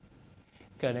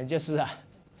可能就是啊，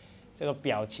这个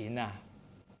表情啊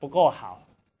不够好，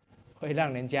会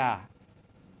让人家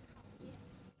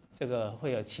这个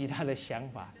会有其他的想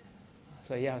法，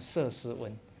所以要摄氏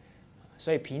温。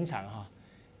所以平常哈，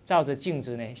照着镜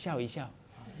子呢笑一笑，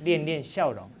练练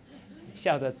笑容，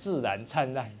笑得自然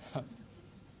灿烂，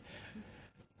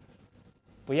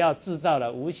不要制造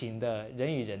了无形的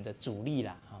人与人的阻力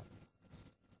啦。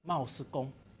貌是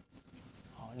弓，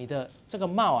你的这个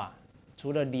貌啊，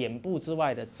除了脸部之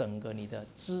外的整个你的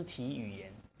肢体语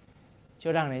言，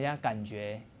就让人家感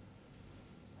觉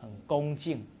很恭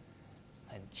敬、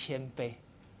很谦卑，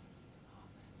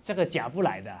这个假不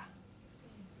来的啊。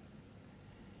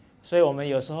所以我们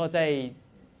有时候在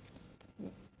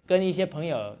跟一些朋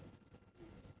友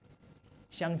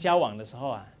相交往的时候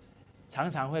啊，常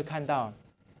常会看到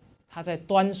他在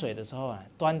端水的时候啊，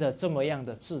端的这么样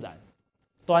的自然，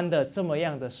端的这么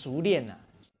样的熟练啊，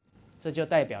这就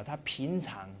代表他平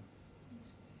常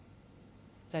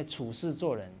在处事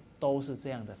做人都是这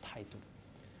样的态度。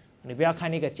你不要看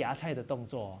那个夹菜的动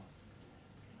作哦，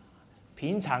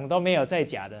平常都没有在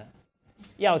夹的，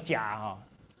要夹哦，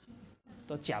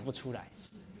都夹不出来，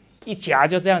一夹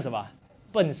就这样什么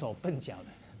笨手笨脚的，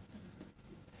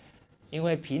因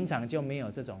为平常就没有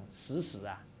这种时时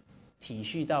啊体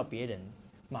恤到别人，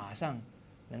马上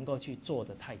能够去做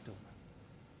的态度。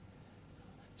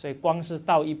所以光是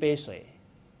倒一杯水，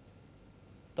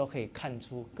都可以看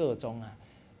出个中啊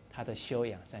他的修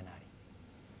养在哪里。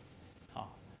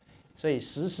好，所以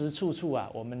时时处处啊，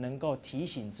我们能够提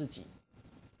醒自己，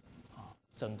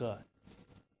整个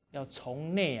要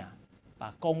从内啊把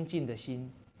恭敬的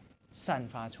心散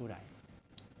发出来，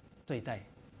对待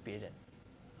别人，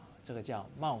这个叫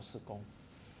貌是恭。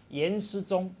言是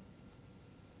忠，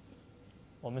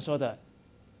我们说的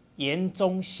言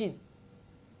忠信，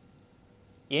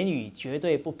言语绝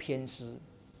对不偏私，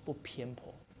不偏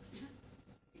颇，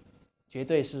绝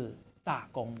对是大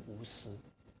公无私，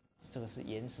这个是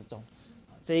言是忠。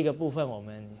这一个部分我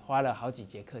们花了好几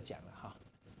节课讲了哈。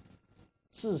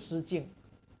事失敬，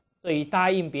对于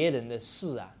答应别人的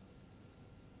事啊，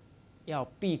要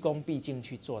毕恭毕敬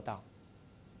去做到。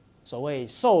所谓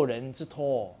受人之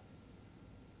托，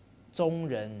忠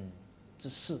人之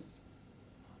事，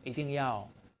一定要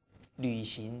履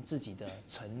行自己的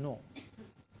承诺。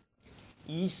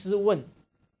疑思问，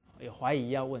有怀疑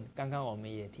要问。刚刚我们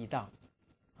也提到，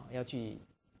要去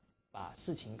把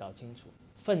事情搞清楚。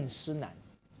愤思难，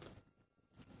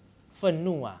愤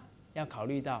怒啊，要考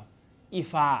虑到一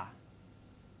发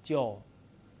就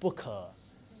不可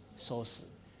收拾，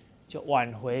就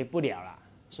挽回不了了。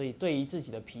所以对于自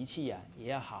己的脾气啊，也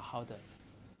要好好的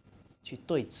去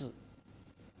对治。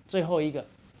最后一个，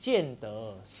见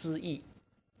得思义。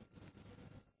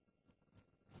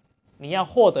你要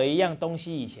获得一样东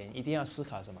西以前，一定要思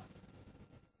考什么？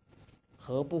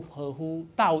合不合乎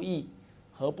道义？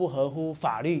合不合乎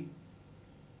法律？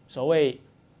所谓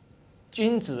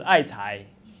君子爱财，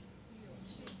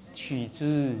取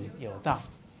之有道。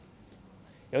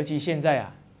尤其现在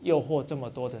啊，诱惑这么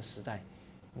多的时代，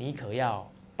你可要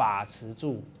把持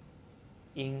住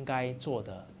应该做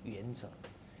的原则。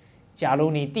假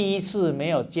如你第一次没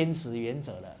有坚持原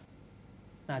则了，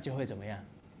那就会怎么样？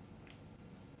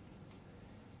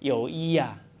有一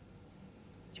呀，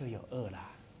就有二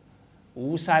啦；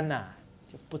无三呐，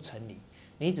就不成理。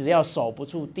你只要守不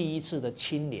住第一次的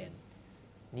清廉，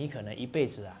你可能一辈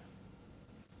子啊，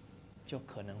就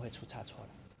可能会出差错了。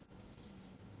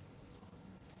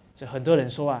所以很多人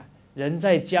说啊，人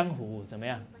在江湖怎么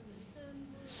样？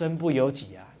身不由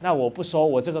己啊。那我不说，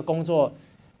我这个工作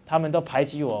他们都排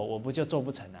挤我，我不就做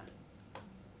不成啊？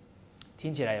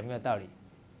听起来有没有道理？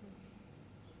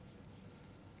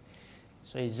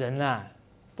所以人啊，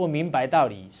不明白道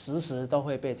理，时时都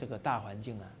会被这个大环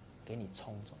境啊给你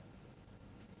冲走。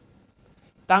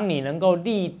当你能够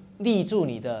立住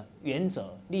你的原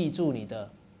则，立住你的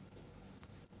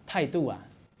态度啊，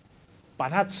把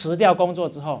它辞掉工作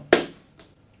之后，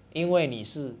因为你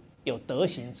是有德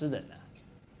行之人啊，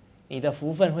你的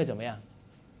福分会怎么样？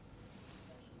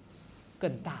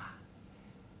更大。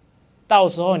到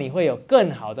时候你会有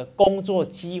更好的工作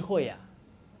机会啊，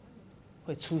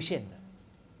会出现的。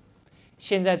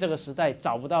现在这个时代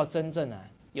找不到真正啊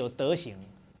有德行、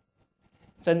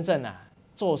真正啊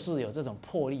做事有这种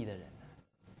魄力的人啊，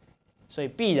所以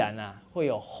必然啊会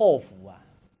有后福啊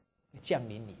降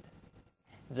临你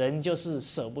的。人就是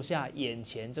舍不下眼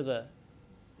前这个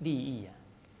利益啊，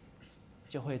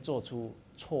就会做出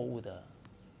错误的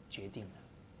决定了。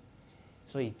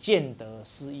所以见得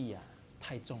失义啊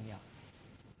太重要。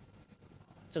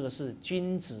这个是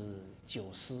君子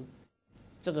九思，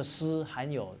这个思含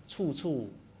有处处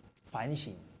反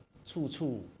省、处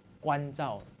处关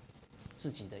照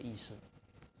自己的意思。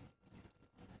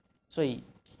所以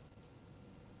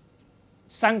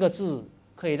3个字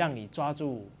可以让你抓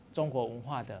住中国文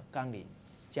化的纲领，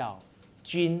叫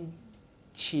君、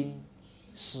亲、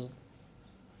师。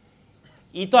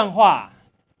一段话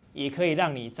也可以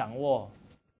让你掌握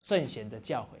圣贤的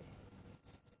教诲，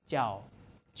叫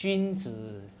君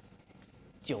子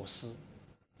九思。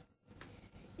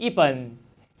一本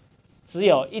只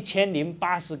有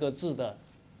1080个字的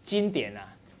经典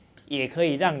啊，也可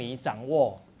以让你掌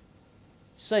握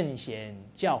圣贤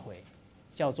教诲，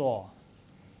叫做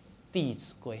《弟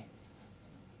子规》。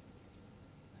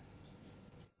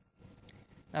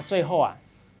那最后啊，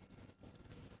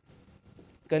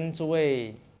跟诸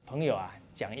位朋友啊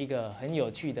讲一个很有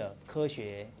趣的科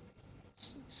学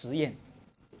实验，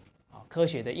科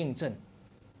学的印证。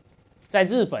在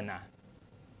日本啊，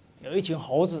有一群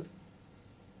猴子，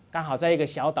刚好在一个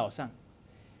小岛上。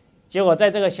结果在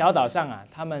这个小岛上啊，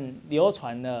他们流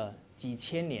传了几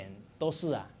千年，都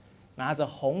是啊拿着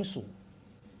红薯，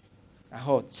然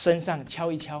后身上敲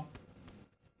一敲，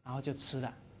然后就吃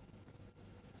了。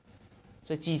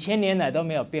所以几千年来都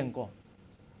没有变过。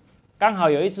刚好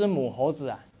有一只母猴子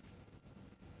啊，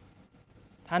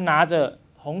它拿着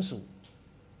红薯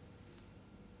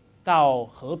到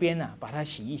河边啊，把它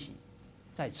洗一洗，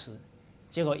再吃。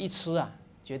结果一吃啊，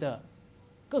觉得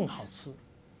更好吃，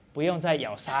不用再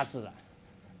咬沙子了。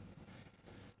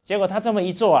结果他这么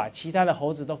一做啊，其他的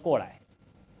猴子都过来，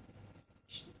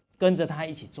跟着他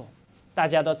一起做，大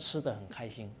家都吃得很开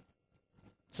心。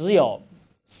只有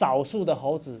少数的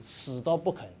猴子死都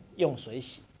不肯用水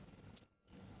洗。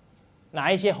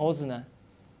哪一些猴子呢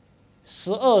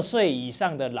？12岁以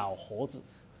上的老猴子，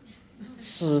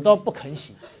死都不肯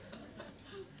洗。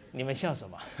你们笑什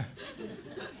么？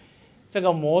这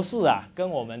个模式啊，跟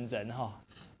我们人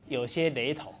有些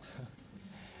雷同。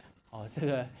这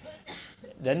个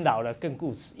人老了更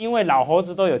固执，因为老猴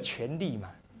子都有权利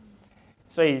嘛，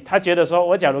所以他觉得说，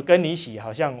我假如跟你洗，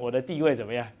好像我的地位怎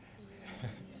么样？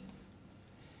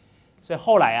所以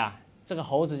后来啊，这个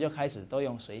猴子就开始都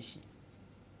用水洗。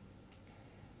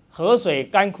河水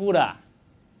干枯了，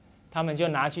他们就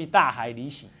拿去大海里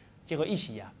洗，结果一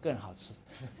洗啊更好吃。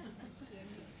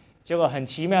结果很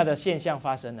奇妙的现象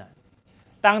发生了，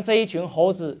当这一群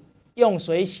猴子用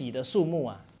水洗的数目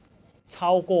啊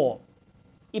超过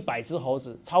100只猴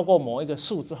子，超过某一个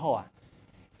数之后啊，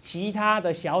其他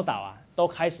的小岛啊都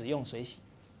开始用水洗。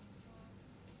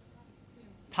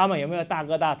他们有没有大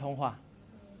哥大通话？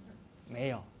没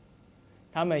有。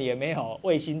他们也没有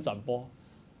卫星转播。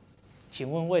请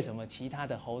问为什么其他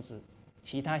的猴子、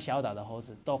其他小岛的猴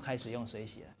子都开始用水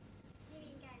洗了？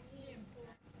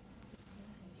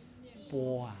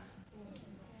波啊！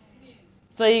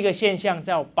这一个现象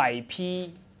叫百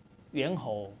匹猿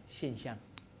猴现象。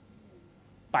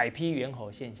百匹猿猴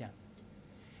现象，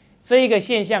这一个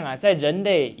现象啊，在人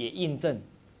类也印证。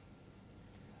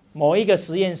某一个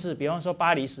实验室，比方说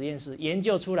巴黎实验室，研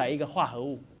究出来一个化合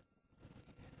物，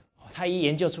他一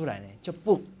研究出来呢，就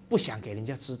不想给人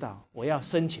家知道，我要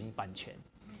申请版权。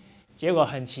结果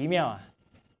很奇妙啊，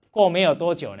过没有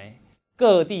多久呢，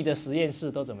各地的实验室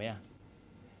都怎么样？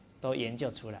都研究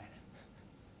出来了。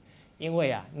因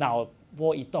为啊，脑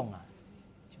波一动啊，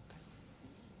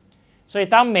所以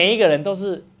当每一个人都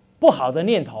是不好的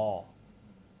念头，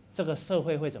这个社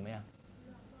会会怎么样？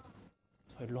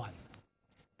会乱。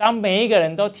当每一个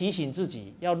人都提醒自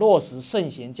己要落实圣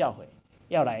贤教诲，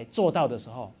要来做到的时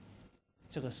候，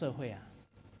这个社会啊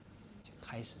就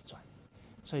开始转。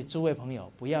所以诸位朋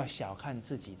友，不要小看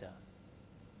自己的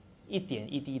一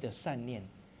点一滴的善念，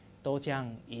都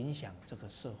将影响这个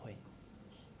社会。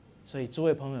所以诸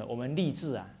位朋友，我们立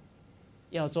志啊，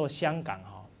要做香港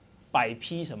100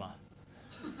批什么？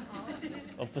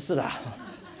不是啦，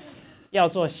要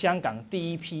做香港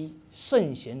第一批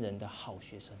圣贤人的好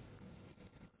学生，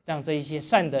让这一些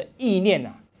善的意念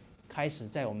啊，开始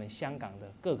在我们香港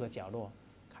的各个角落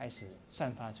开始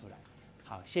散发出来。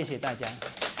好，谢谢大家。